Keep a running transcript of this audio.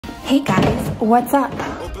Hey guys, what's up?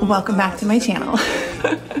 Welcome back to my channel.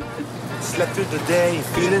 Slept through the day,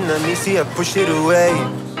 feeling uneasy, I push it away.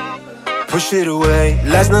 Push it away.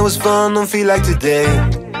 Last night was fun, don't feel like today.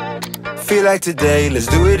 Feel like today, let's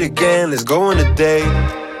do it again, let's go on a date.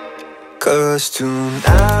 Cause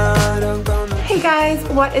tonight I'm gonna... Hey guys,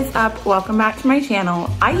 what is up? Welcome back to my channel.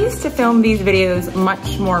 I used to film these videos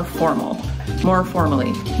much more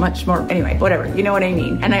formally, much more, anyway, whatever, you know what I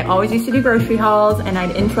mean. And I always used to do grocery hauls and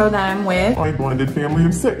I'd intro them with my blended family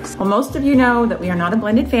of 6. Well, most of you know that we are not a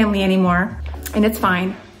blended family anymore, and it's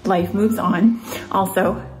fine, life moves on.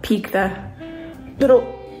 Also, peek the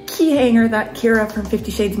little key hanger that Kira from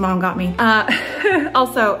 50 Shades Mom got me.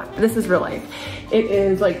 Also, this is real life. It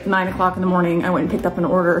is like 9 o'clock in the morning. I went and picked up an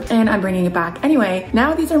order and I'm bringing it back. Anyway,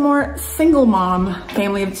 now these are more single mom,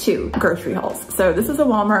 family of 2 grocery hauls. So this is a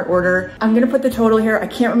Walmart order. I'm gonna put the total here. I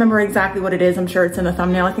can't remember exactly what it is. I'm sure it's in the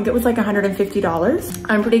thumbnail. I think it was like $150.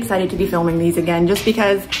 I'm pretty excited to be filming these again just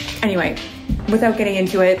because, anyway, without getting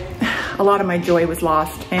into it, a lot of my joy was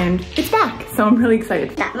lost and it's back. So I'm really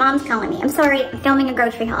excited. That mom's calling me. I'm sorry, I'm filming a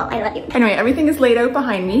grocery haul. I love you. Anyway, everything is laid out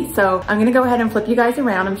behind me. So I'm gonna go ahead and flip you guys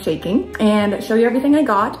around. I'm shaking and show you everything I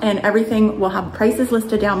got, and everything will have prices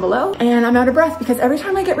listed down below. And I'm out of breath because every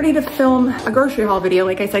time I get ready to film a grocery haul video,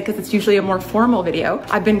 like I said, because it's usually a more formal video,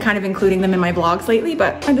 I've been kind of including them in my vlogs lately,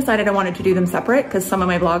 but I decided I wanted to do them separate because some of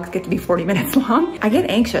my vlogs get to be 40 minutes long. I get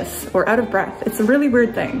anxious or out of breath. It's a really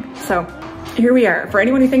weird thing. So here we are. For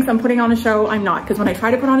anyone who thinks I'm putting on a show, I'm not, because when I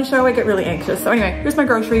try to put on a show, I get really anxious. So anyway, here's my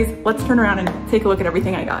groceries. Let's turn around and take a look at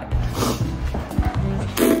everything I got.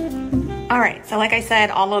 All right, so like I said,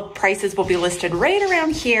 all the prices will be listed right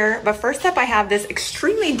around here. But first up, I have this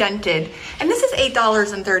extremely dented, and this is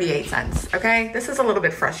 $8.38, okay? This is a little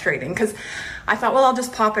bit frustrating because I thought, well, I'll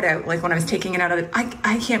just pop it out. Like when I was taking it out of it,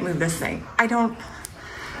 I can't move this thing.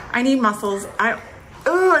 I need muscles. I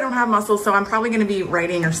don't have muscles, so I'm probably gonna be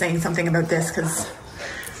writing or saying something about this because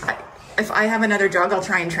if I have another jug, I'll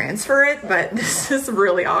try and transfer it, but this is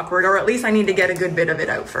really awkward, or at least I need to get a good bit of it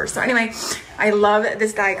out first. So anyway, I love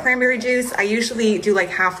this Diet cranberry juice. I usually do like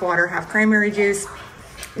half water, half cranberry juice.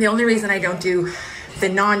 The only reason I don't do the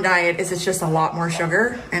non-diet is it's just a lot more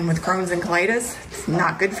sugar, and with Crohn's and colitis, it's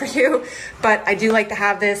not good for you. But I do like to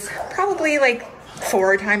have this probably like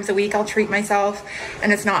 4 times a week. I'll treat myself,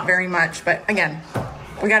 and it's not very much, but again,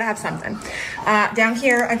 we gotta have something. Down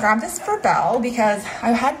here, I grabbed this for Belle because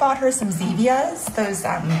I had bought her some Zevias, those,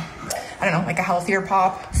 I don't know, like a healthier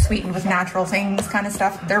pop, sweetened with natural things kind of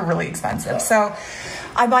stuff. They're really expensive. So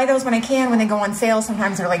I buy those when I can, when they go on sale.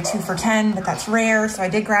 Sometimes they're like 2 for $10, but that's rare. So I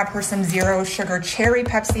did grab her some zero sugar cherry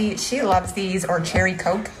Pepsi. She loves these, or cherry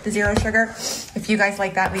Coke, the zero sugar. If you guys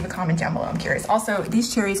like that, leave a comment down below. I'm curious. Also,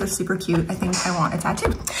 these cherries are super cute. I think I want a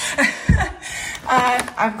tattoo.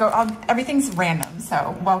 Everything's random.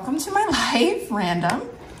 So welcome to my life, random.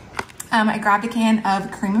 I grabbed a can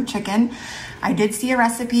of cream of chicken. I did see a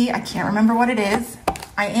recipe. I can't remember what it is.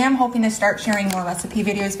 I am hoping to start sharing more recipe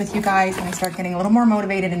videos with you guys when I start getting a little more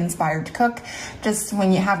motivated and inspired to cook. Just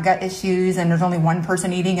when you have gut issues and there's only one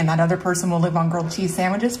person eating and that other person will live on grilled cheese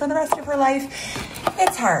sandwiches for the rest of her life,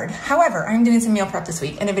 it's hard. However, I'm doing some meal prep this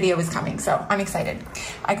week and a video is coming, so I'm excited.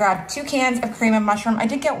 I grabbed 2 cans of cream of mushroom. I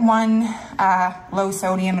did get 1 low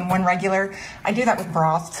sodium and 1 regular. I do that with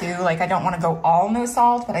broth too. Like I don't want to go all no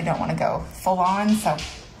salt, but I don't want to go full on, so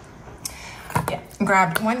yeah,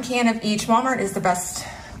 grabbed 1 can of each. Walmart is the best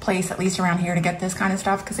place, at least around here, to get this kind of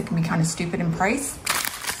stuff because it can be kind of stupid in price.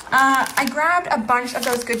 I grabbed a bunch of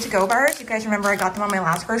those Good To Go bars. You guys remember I got them on my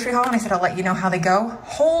last grocery haul and I said I'll let you know how they go.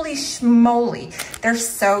 Holy schmoly, they're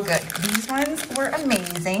so good. These ones were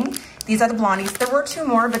amazing. These are the blondies. There were 2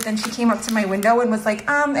 more, but then she came up to my window and was like,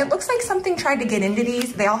 it looks like something tried to get into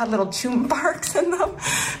these. They all had little chewing marks in them.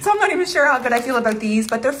 So I'm not even sure how good I feel about these,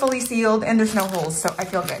 but they're fully sealed and there's no holes, so I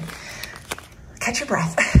feel good. Catch your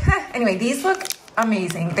breath. Anyway, these look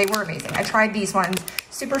amazing. They were amazing. I tried these ones.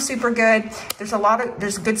 Super, super good. There's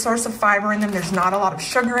a good source of fiber in them. There's not a lot of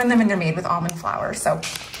sugar in them, and they're made with almond flour. So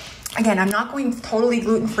again, I'm not going totally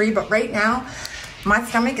gluten-free, but right now my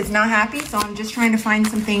stomach is not happy. So I'm just trying to find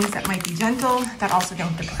some things that might be gentle, that also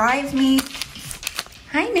don't deprive me.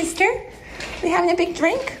 Hi, mister. We having a big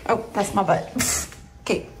drink? Oh, that's my butt.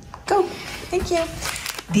 Okay, go. Thank you.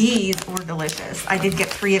 These were delicious. I did get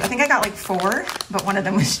 3. I think I got like 4, but one of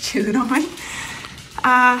them was chewed on.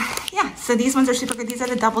 Yeah, so these ones are super good. These are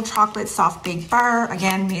the double chocolate soft baked bar,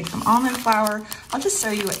 again, made from almond flour. I'll just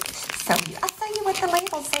show you what the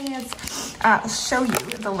label says. I'll show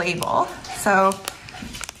you the label. So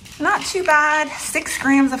not too bad. 6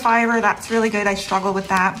 grams of fiber, that's really good. I struggle with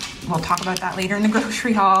that. We'll talk about that later in the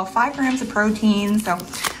grocery haul. 5 grams of protein. So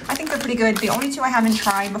I think they're pretty good. The only two I haven't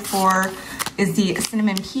tried before is the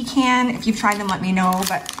cinnamon pecan. If you've tried them, let me know,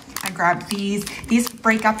 but I grabbed these. These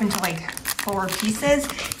break up into like 4 pieces.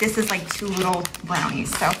 This is like 2 little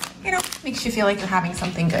brownies. So, you know, makes you feel like you're having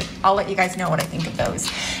something good. I'll let you guys know what I think of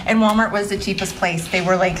those. And Walmart was the cheapest place. They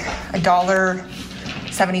were like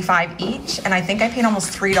 $1.75 each. And I think I paid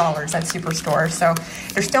almost $3 at Superstore. So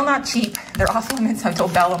they're still not cheap. They're off limits. I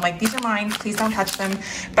told Belle, I'm like, these are mine. Please don't touch them.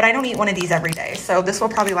 But I don't eat one of these every day. So this will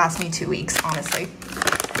probably last me 2 weeks, honestly.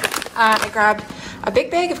 I grabbed a big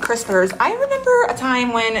bag of Crispers. I remember a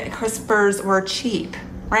time when Crispers were cheap,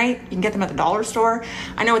 right? You can get them at the dollar store.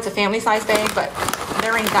 I know it's a family size bag, but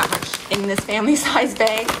there ain't that much in this family size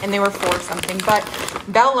bag, and they were $4 something. But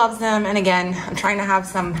Belle loves them, and again, I'm trying to have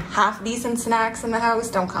some half decent snacks in the house.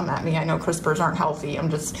 Don't come at me. I know Crispers aren't healthy.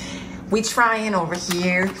 We trying over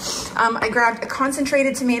here. I grabbed a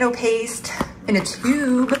concentrated tomato paste in a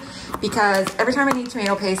tube because every time I need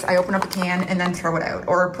tomato paste, I open up a can and then throw it out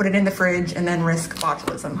or put it in the fridge and then risk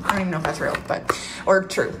botulism. I don't even know if that's real, or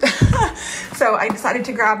true. So I decided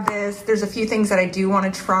to grab this. There's a few things that I do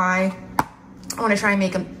want to try. I want to try and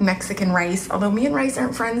make a Mexican rice, although me and rice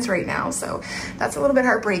aren't friends right now. So that's a little bit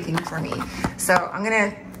heartbreaking for me. So I'm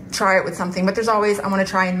going to try it with something, but I want to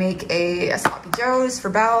try and make a sloppy joes for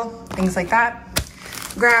Belle, things like that.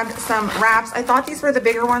 Grabbed some wraps. I thought these were the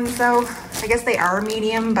bigger ones though. I guess they are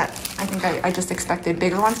medium, but I think I just expected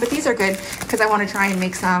bigger ones, but these are good because I want to try and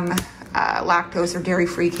make some lactose or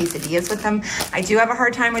dairy-free quesadillas with them. I do have a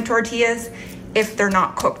hard time with tortillas if they're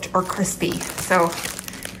not cooked or crispy. So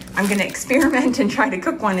I'm gonna experiment and try to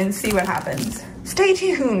cook one and see what happens. Stay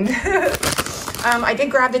tuned. I did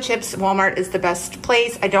grab the chips. Walmart is the best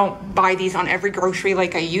place. I don't buy these on every grocery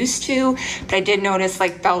like I used to, but I did notice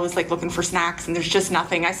like Belle was like looking for snacks and there's just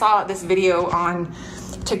nothing. I saw this video on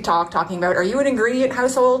TikTok talking about, are you an ingredient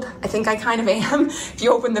household? I think I kind of am. If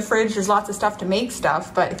you open the fridge, there's lots of stuff to make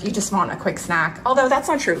stuff, but if you just want a quick snack, although that's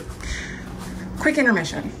not true. Quick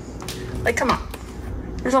intermission. Like, come on.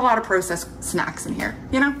 There's a lot of processed snacks in here,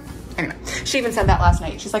 you know? Anyway, she even said that last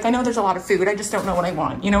night. She's like, I know there's a lot of food. I just don't know what I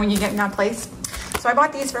want. You know, when you get in that place. So I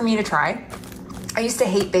bought these for me to try. I used to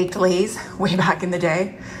hate baked Lays way back in the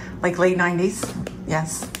day, like late 90s.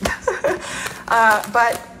 Yes.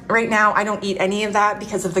 But right now I don't eat any of that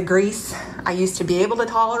because of the grease. I used to be able to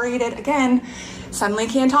tolerate it. Again, suddenly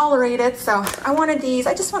can't tolerate it. So I wanted these.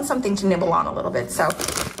 I just want something to nibble on a little bit. So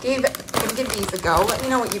give these a go. Let me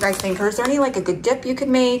know what you guys think. Or is there any like a good dip you could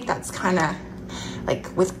make that's kind of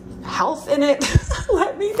like with health in it?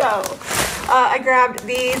 Let me know. I grabbed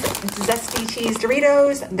these zesty cheese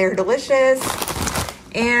Doritos. They're delicious.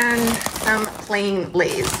 And some plain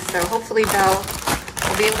Lays. So hopefully Belle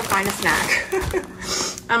will be able to find a snack.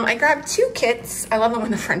 I grabbed 2 kits. I love them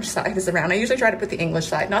when the French side is around. I usually try to put the English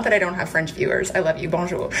side. Not that I don't have French viewers. I love you.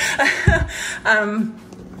 Bonjour.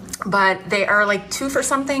 But they are like 2 for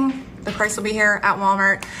something. The price will be here at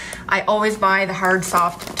Walmart. I always buy the hard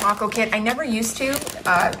soft taco kit. I never used to,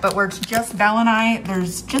 but we're just Belle and I.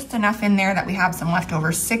 There's just enough in there that we have some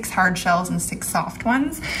leftover, 6 hard shells and 6 soft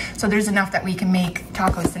ones. So there's enough that we can make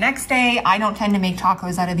tacos the next day. I don't tend to make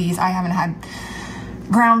tacos out of these. I haven't had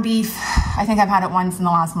ground beef. I think I've had it once in the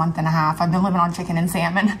last month and a half. I've been living on chicken and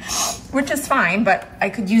salmon, which is fine, but I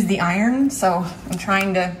could use the iron. So I'm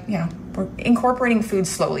trying to, you know, we're incorporating food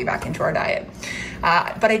slowly back into our diet.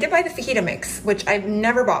 But I did buy the fajita mix, which I've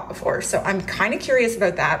never bought before. So I'm kind of curious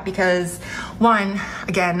about that because one,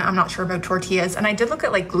 again, I'm not sure about tortillas. And I did look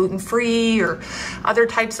at like gluten-free or other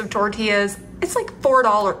types of tortillas. It's like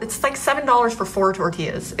 $4. It's like $7 for 4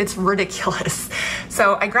 tortillas. It's ridiculous.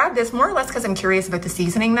 So I grabbed this more or less because I'm curious about the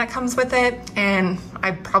seasoning that comes with it. And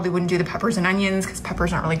I probably wouldn't do the peppers and onions because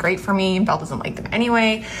peppers aren't really great for me. Belle doesn't like them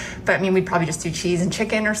anyway. But I mean, we'd probably just do cheese and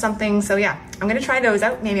chicken or something. So yeah, I'm gonna try those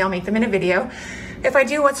out. Maybe I'll make them in a video. If I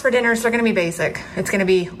do what's for dinners, they're gonna be basic. It's gonna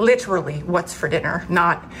be literally what's for dinner,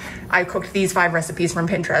 not I cooked these 5 recipes from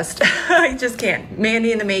Pinterest. I just can't.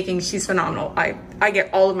 Mandy in the making, she's phenomenal. I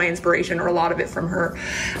get all of my inspiration or a lot of it from her,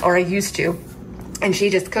 or I used to. And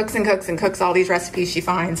she just cooks and cooks and cooks all these recipes she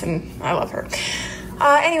finds, and I love her.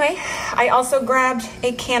 Anyway, I also grabbed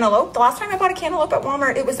a cantaloupe. The last time I bought a cantaloupe at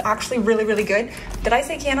Walmart, it was actually really, really good. Did I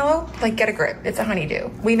say cantaloupe? Like, get a grip. It's a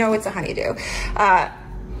honeydew. We know it's a honeydew.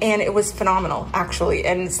 And it was phenomenal, actually.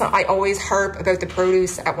 And so I always harp about the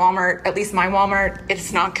produce at Walmart, at least my Walmart.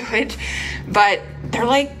 It's not good, but they're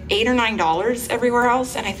like $8 or $9 everywhere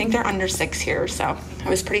else. And I think they're under $6 here. So I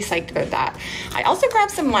was pretty psyched about that. I also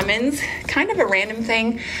grabbed some lemons, kind of a random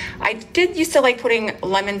thing. I did used to like putting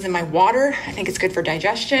lemons in my water. I think it's good for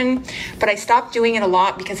digestion, but I stopped doing it a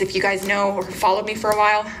lot because if you guys know or followed me for a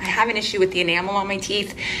while, I have an issue with the enamel on my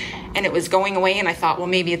teeth. and it was going away, and I thought, well,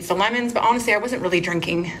 maybe it's the lemons, but honestly, I wasn't really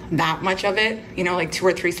drinking that much of it, you know, like 2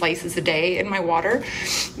 or 3 slices a day in my water.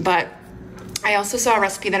 But I also saw a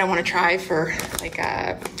recipe that I want to try for like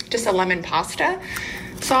just a lemon pasta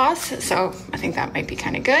sauce, so I think that might be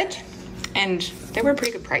kind of good. And they were a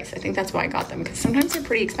pretty good price. I think that's why I got them, because sometimes they're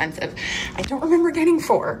pretty expensive. I don't remember getting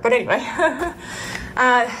 4, but anyway.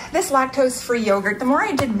 This lactose-free yogurt, the more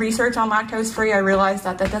I did research on lactose-free, I realized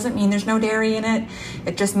that that doesn't mean there's no dairy in it.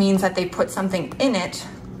 It just means that they put something in it,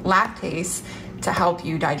 lactase, to help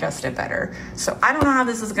you digest it better. So I don't know how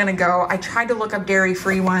this is gonna go. I tried to look up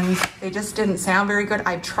dairy-free ones. They just didn't sound very good.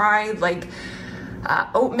 I tried like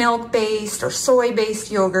oat milk based or soy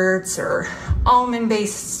based yogurts or almond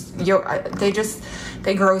based yogurt.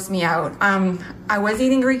 They gross me out. I was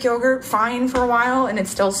eating Greek yogurt fine for a while and it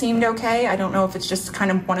still seemed okay. I don't know if it's just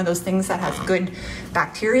kind of one of those things that has good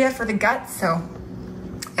bacteria for the gut. So,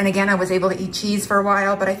 and again, I was able to eat cheese for a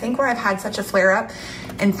while, but I think where I've had such a flare up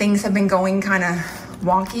and things have been going kind of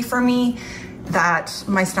wonky for me, that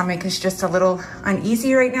my stomach is just a little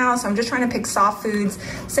uneasy right now. So I'm just trying to pick soft foods,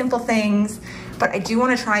 simple things. But I do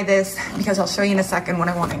want to try this because I'll show you in a second what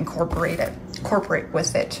I want to incorporate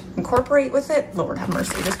with it. Lord have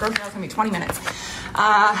mercy, this grocery haul is gonna be 20 minutes.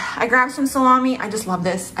 I grabbed some salami. I just love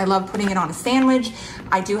this. I love putting it on a sandwich.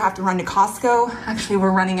 I do have to run to Costco. Actually,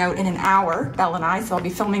 we're running out in an hour, Belle and I, so I'll be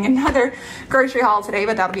filming another grocery haul today,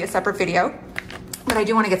 but that'll be a separate video. But I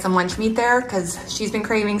do want to get some lunch meat there because she's been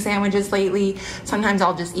craving sandwiches lately. Sometimes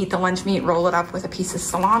I'll just eat the lunch meat, roll it up with a piece of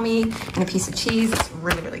salami and a piece of cheese. It's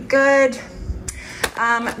really, really good.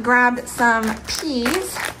 Grabbed some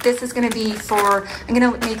peas. This is going to be for, I'm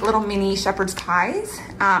going to make little mini shepherd's pies.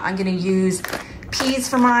 I'm going to use peas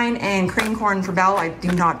for mine and cream corn for Belle. I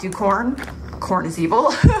do not do corn. Corn is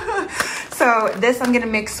evil. So this I'm going to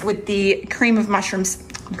mix with the cream of mushrooms.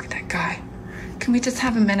 Look at that guy. Can we just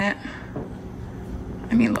have a minute?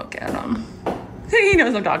 I mean, look at him. He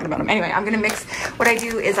knows I'm talking about him. Anyway, I'm gonna mix, what I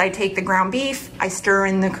do is I take the ground beef, I stir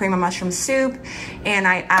in the cream of mushroom soup, and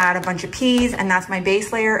I add a bunch of peas, and that's my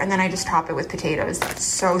base layer, and then I just top it with potatoes.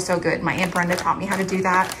 So, so good. My Aunt Brenda taught me how to do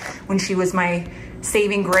that when she was my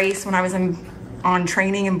saving grace when I was on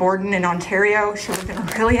training in Borden in Ontario. She lived in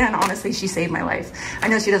Aurelia, and honestly, she saved my life. I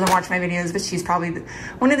know she doesn't watch my videos, but she's probably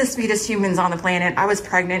one of the sweetest humans on the planet. I was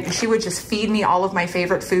pregnant, and she would just feed me all of my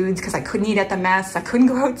favorite foods because I couldn't eat at the mess. I couldn't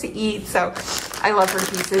go out to eat, so I love her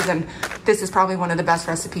to pieces, and this is probably one of the best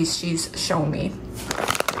recipes she's shown me.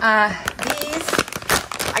 I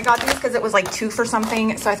got these because it was like 2 for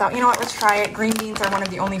something, so I thought, you know what, let's try it. Green beans are one of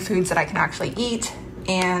the only foods that I can actually eat,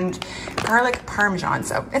 and garlic parmesan.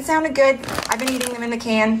 So it sounded good. I've been eating them in the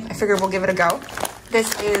can. I figured we'll give it a go.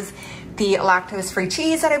 This is the lactose-free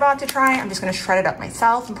cheese that I bought to try. I'm just gonna shred it up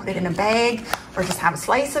myself and put it in a bag or just have a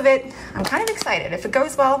slice of it. I'm kind of excited. If it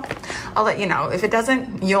goes well, I'll let you know. If it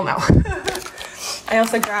doesn't, you'll know. I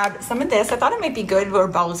also grabbed some of this. I thought it might be good where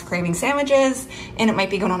Belle was craving sandwiches, and it might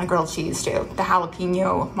be good on a grilled cheese too. The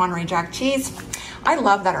jalapeno Monterey Jack cheese. I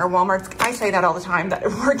love that our Walmart's, I say that all the time, that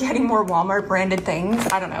we're getting more Walmart branded things.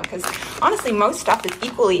 I don't know, because honestly, most stuff is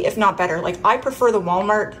equally, if not better. Like, I prefer the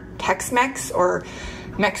Walmart Tex-Mex or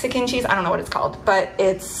Mexican cheese. I don't know what it's called, but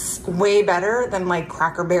it's way better than like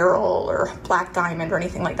Cracker Barrel or Black Diamond or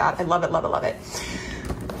anything like that. I love it, love it, love it.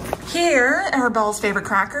 Here are Belle's favorite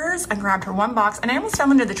crackers. I grabbed her 1 box, and I almost fell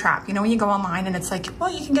into the trap. You know, when you go online and it's like, well,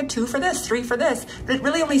 you can get 2 for this, 3 for this, but it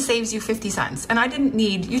really only saves you 50 cents. And I didn't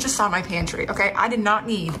need, you just saw my pantry, okay? I did not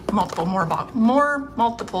need more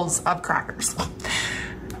multiples of crackers.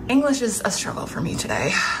 English is a struggle for me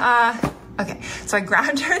today. Okay, so I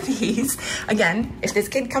grabbed her these. Again, if this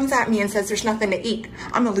kid comes at me and says there's nothing to eat,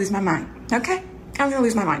 I'm gonna lose my mind, okay? I'm gonna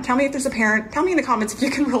lose my mind. Tell me if there's a parent. Tell me in the comments if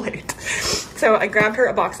you can relate. So I grabbed her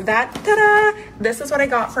a box of that. Ta-da! This is what I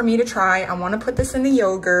got for me to try. I wanna put this in the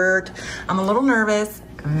yogurt. I'm a little nervous,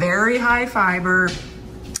 very high fiber.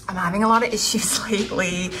 I'm having a lot of issues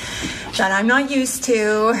lately that I'm not used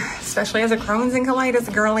to, especially as a Crohn's and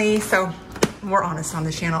colitis girly. So we're honest on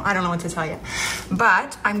this channel. I don't know what to tell you,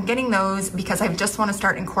 but I'm getting those because I just want to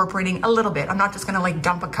start incorporating a little bit. I'm not just going to like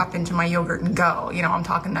dump a cup into my yogurt and go, you know, I'm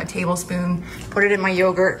talking a tablespoon, put it in my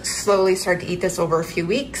yogurt, slowly start to eat this over a few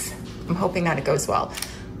weeks. I'm hoping that it goes well.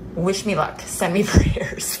 Wish me luck. Send me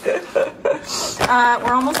prayers.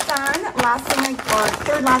 We're almost done.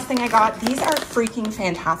 Third last thing I got. These are freaking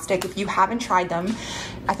fantastic. If you haven't tried them,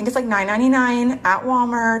 I think it's like $9.99 at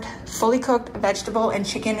Walmart. Fully cooked vegetable and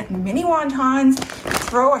chicken mini wontons.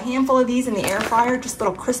 Throw a handful of these in the air fryer, just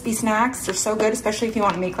little crispy snacks. They're so good, especially if you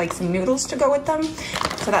want to make like some noodles to go with them.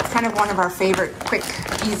 So that's kind of one of our favorite quick,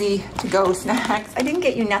 easy to go snacks. I didn't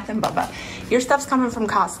get you nothing, Bubba. Your stuff's coming from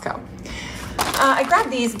Costco. I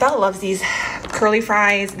grabbed these. Bella loves these curly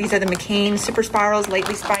fries. These are the McCain Super Spirals,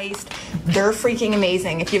 lightly spiced. They're freaking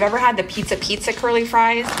amazing. If you've ever had the pizza curly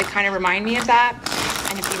fries, they kind of remind me of that.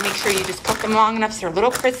 And if you make sure you just cook them long enough so they're a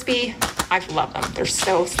little crispy, I love them. They're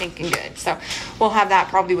so stinking good. So we'll have that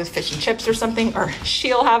probably with fish and chips or something, or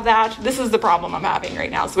she'll have that. This is the problem I'm having right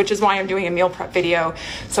now, so which is why I'm doing a meal prep video.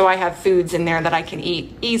 So I have foods in there that I can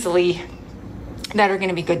eat easily that are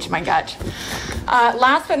gonna be good to my gut.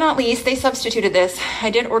 Last but not least, they substituted this. I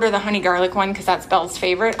did order the honey garlic one because that's Belle's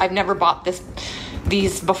favorite. I've never bought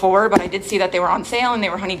these before, but I did see that they were on sale and they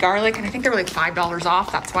were honey garlic, and I think they were like $5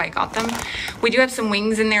 off. That's why I got them. We do have some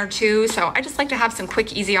wings in there too, so I just like to have some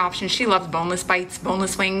quick, easy options. She loves boneless bites,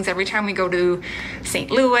 boneless wings. Every time we go to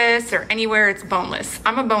St. Louis or anywhere, it's boneless.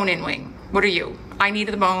 I'm a bone-in wing. What are you? I need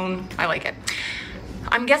the bone. I like it.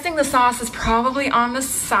 I'm guessing the sauce is probably on the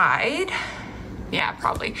side. Yeah,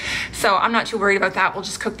 probably. So I'm not too worried about that. We'll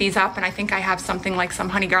just cook these up, and I think I have something like some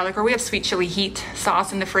honey garlic, or we have sweet chili heat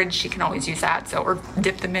sauce in the fridge. She can always use that, so, or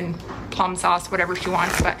dip them in plum sauce, whatever she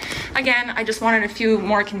wants. But again, I just wanted a few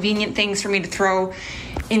more convenient things for me to throw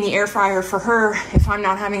in the air fryer for her if I'm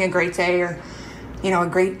not having a great day, or, you know, a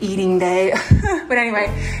great eating day. But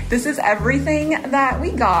anyway, this is everything that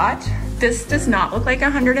we got. This does not look like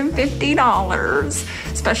 $150,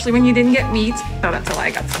 especially when you didn't get meat. Oh, that's a lie,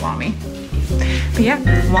 I got salami. But yeah,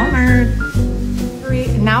 Walmart.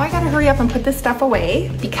 Now I gotta hurry up and put this stuff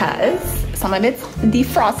away because some of it's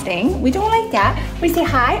defrosting. We don't like that. We say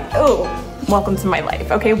hi. Oh, welcome to my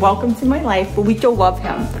life. Okay, welcome to my life, but we still love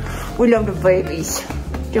him. We love the babies.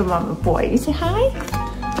 Your mama boy. You say hi?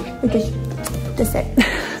 We just it.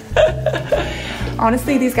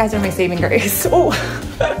 Honestly, these guys are my saving grace. Oh,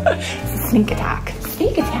 it's a sneak attack.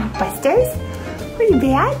 Sneak attack, Busters. Are you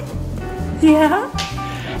bad? Yeah.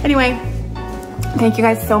 Anyway, thank you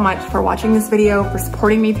guys so much for watching this video, for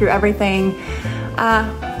supporting me through everything.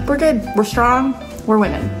 We're good, we're strong, we're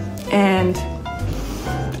women. And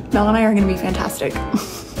Mel and I are gonna be fantastic.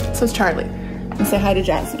 So is Charlie. And say hi to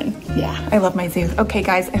Jasmine. Yeah, I love my zoo. Okay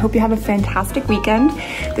guys, I hope you have a fantastic weekend.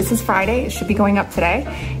 This is Friday, it should be going up today.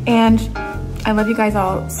 And I love you guys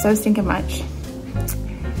all so stinking much.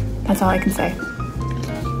 That's all I can say.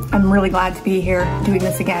 I'm really glad to be here doing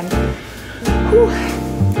this again. Whew,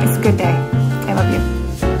 it's a good day.